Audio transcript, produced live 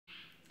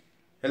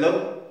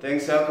Hello,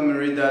 thanks Acme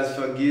Leaders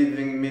for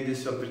giving me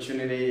this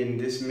opportunity in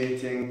this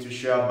meeting to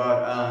share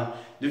about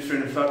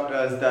different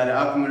factors that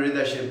Acme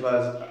leadership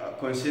has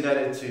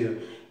considered to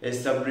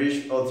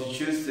establish or to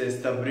choose to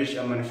establish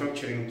a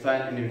manufacturing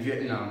plant in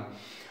Vietnam.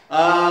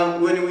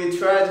 When we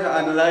try to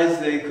analyze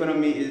the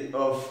economy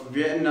of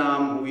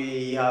Vietnam,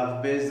 we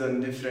have based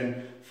on different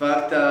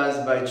factors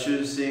by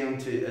choosing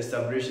to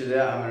establish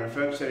their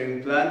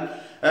manufacturing plant.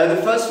 The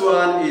first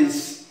one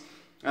is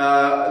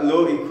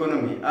low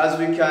economy. As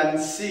we can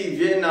see,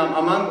 Vietnam,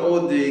 among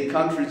all the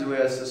countries we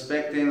are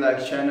suspecting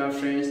like China,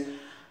 France,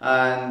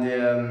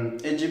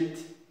 and Egypt,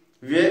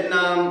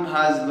 Vietnam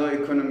has low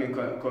economy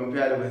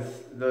compared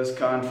with those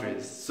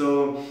countries.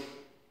 So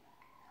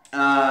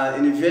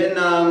in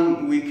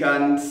Vietnam, we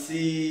can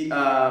see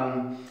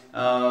that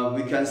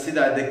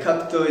the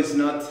capital is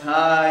not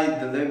high,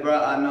 the labor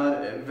are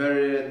not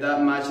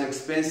that much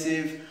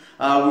expensive.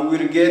 We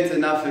will get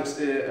enough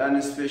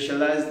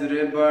unspecialized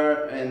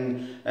labor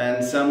and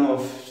some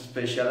of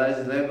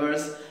specialized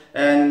labors,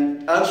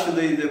 and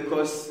actually the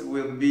cost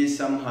will be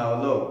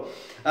somehow low.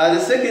 The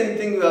second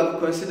thing we have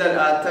considered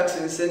are tax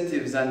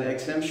incentives and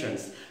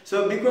exemptions.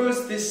 So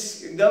because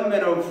this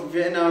government of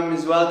Vietnam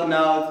is working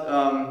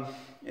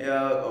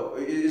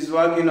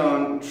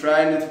on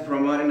trying to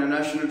promote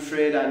international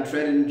trade and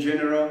trade in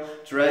general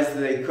to raise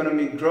the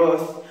economic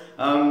growth,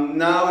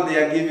 now they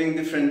are giving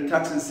different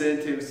tax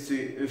incentives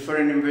to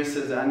foreign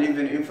investors and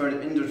even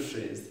foreign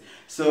industries.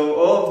 So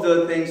all of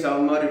those things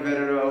have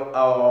motivated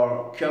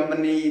our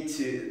company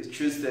to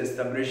choose to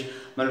establish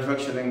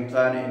manufacturing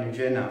plant in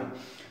Vietnam.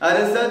 And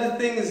the third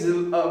thing is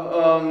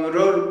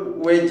road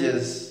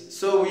wages.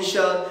 So we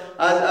shall,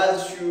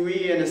 as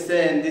we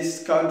understand,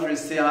 this country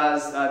still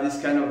has this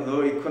kind of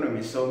low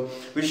economy. So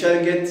we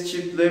shall get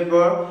cheap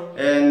labor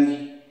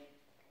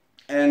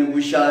and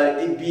we shall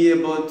be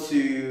able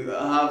to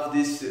have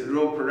this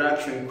low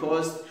production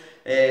cost,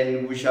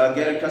 and we shall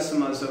get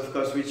customers, of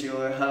course, which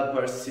will help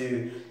us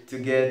to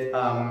get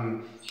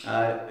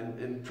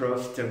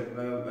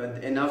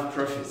enough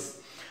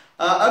profits.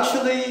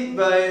 Actually,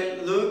 by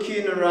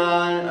looking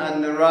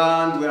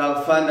around, we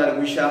have found that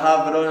we shall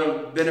have a lot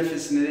of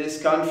benefits in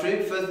this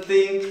country. First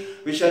thing,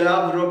 we shall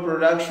have low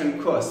production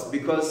costs,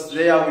 because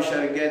there we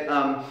shall get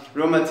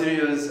raw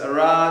materials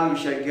around, we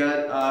shall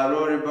get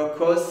low labor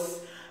costs.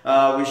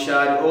 We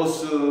shall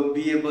also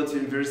be able to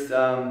invest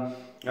a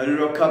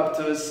little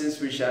capital, since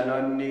we shall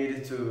not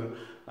need to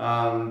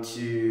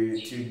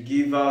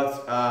give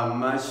out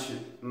much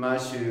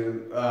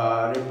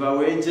labor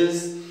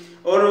wages.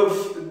 All of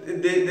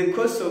the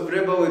cost of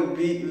labor will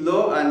be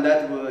low, and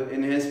that will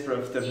enhance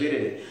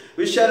profitability.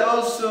 We shall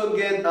also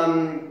get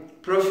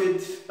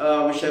profit.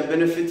 We shall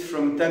benefit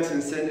from tax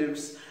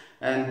incentives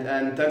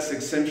and tax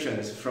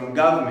exemptions from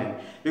government,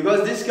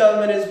 because this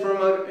government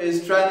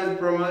is trying to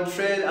promote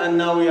trade, and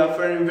now we have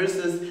foreign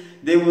investors.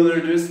 They will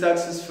reduce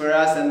taxes for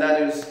us, and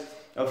that is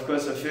of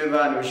course a favor,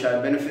 and we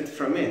shall benefit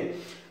from it.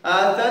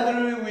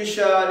 Thirdly, we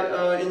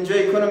shall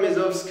enjoy economies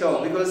of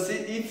scale, because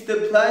if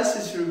the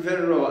prices are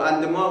very low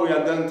and the more we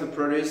are going to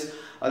produce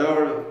a lot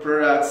of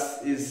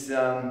products,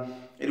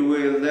 it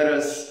will let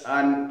us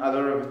earn a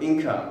lot of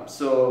income.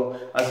 So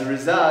as a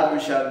result, we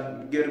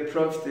shall get a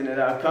profit in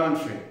our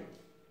country.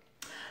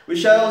 We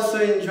shall also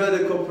enjoy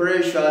the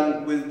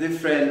cooperation with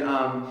different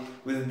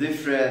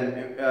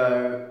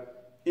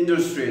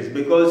industries,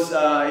 because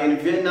in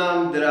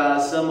Vietnam there are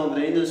some of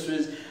the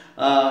industries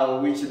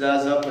which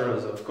does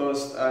apparels. Of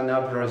course, in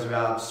apparels we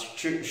have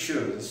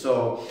shoes.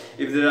 So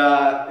if there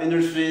are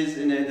industries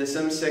in the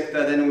same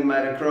sector, then we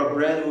might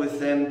cooperate with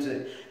them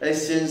to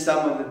exchange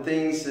some of the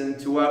things and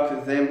to work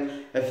with them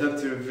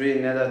effectively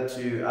in order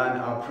to earn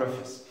our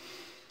profits.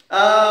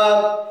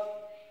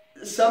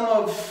 Some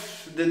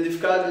of the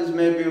difficulties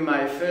maybe we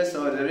might face,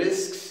 or the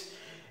risks,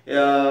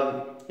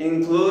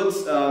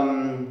 includes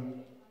some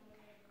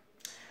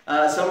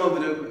of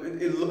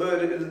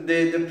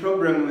the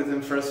problem with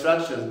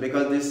infrastructures,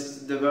 because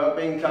this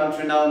developing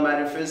country now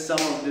manifests some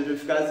of the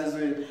difficulties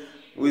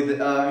with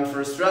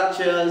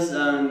infrastructures,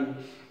 and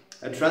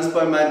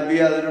transport might be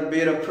a little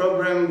bit a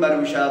problem, but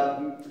we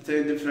shall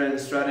take different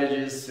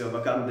strategies to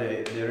overcome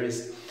the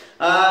risk.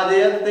 The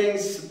other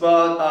things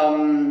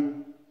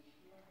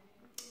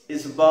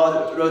is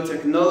about raw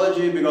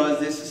technology, because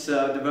this is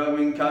a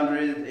developing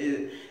country.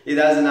 It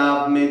doesn't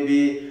have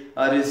maybe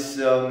this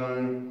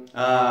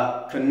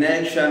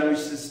connection which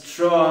is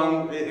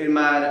strong. It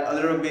might a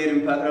little bit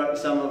impact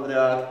some of the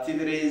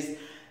activities,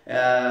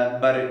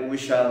 but we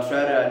shall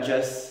try to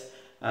adjust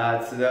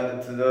to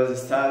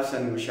those steps,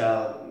 and we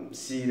shall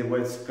see the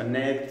ways to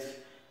connect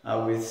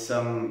with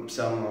some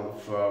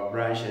of our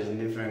branches in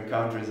different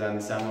countries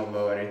and some of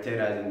our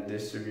retailers and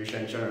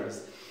distribution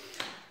channels.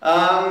 The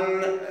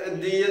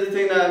other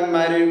thing that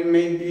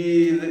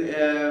maybe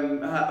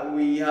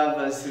we have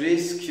as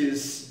risk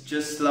is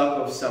just lack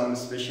of some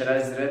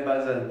specialized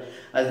laborers, and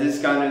as this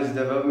country is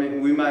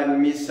development, we might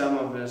miss some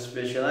of the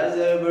specialized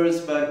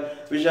laborers,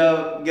 but we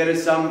shall get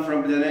some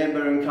from the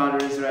neighboring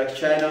countries like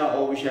China,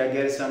 or we shall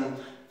get some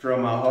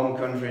from our home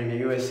country in the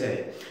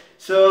USA.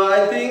 So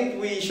I think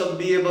we should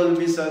be able to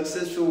be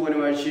successful when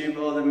we achieve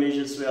all the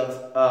measures we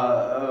have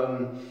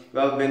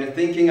been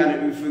thinking,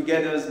 and if we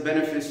get those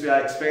benefits we are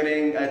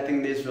expecting, I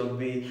think this will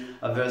be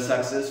a very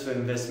successful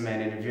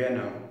investment in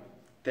Vietnam.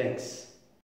 Thanks.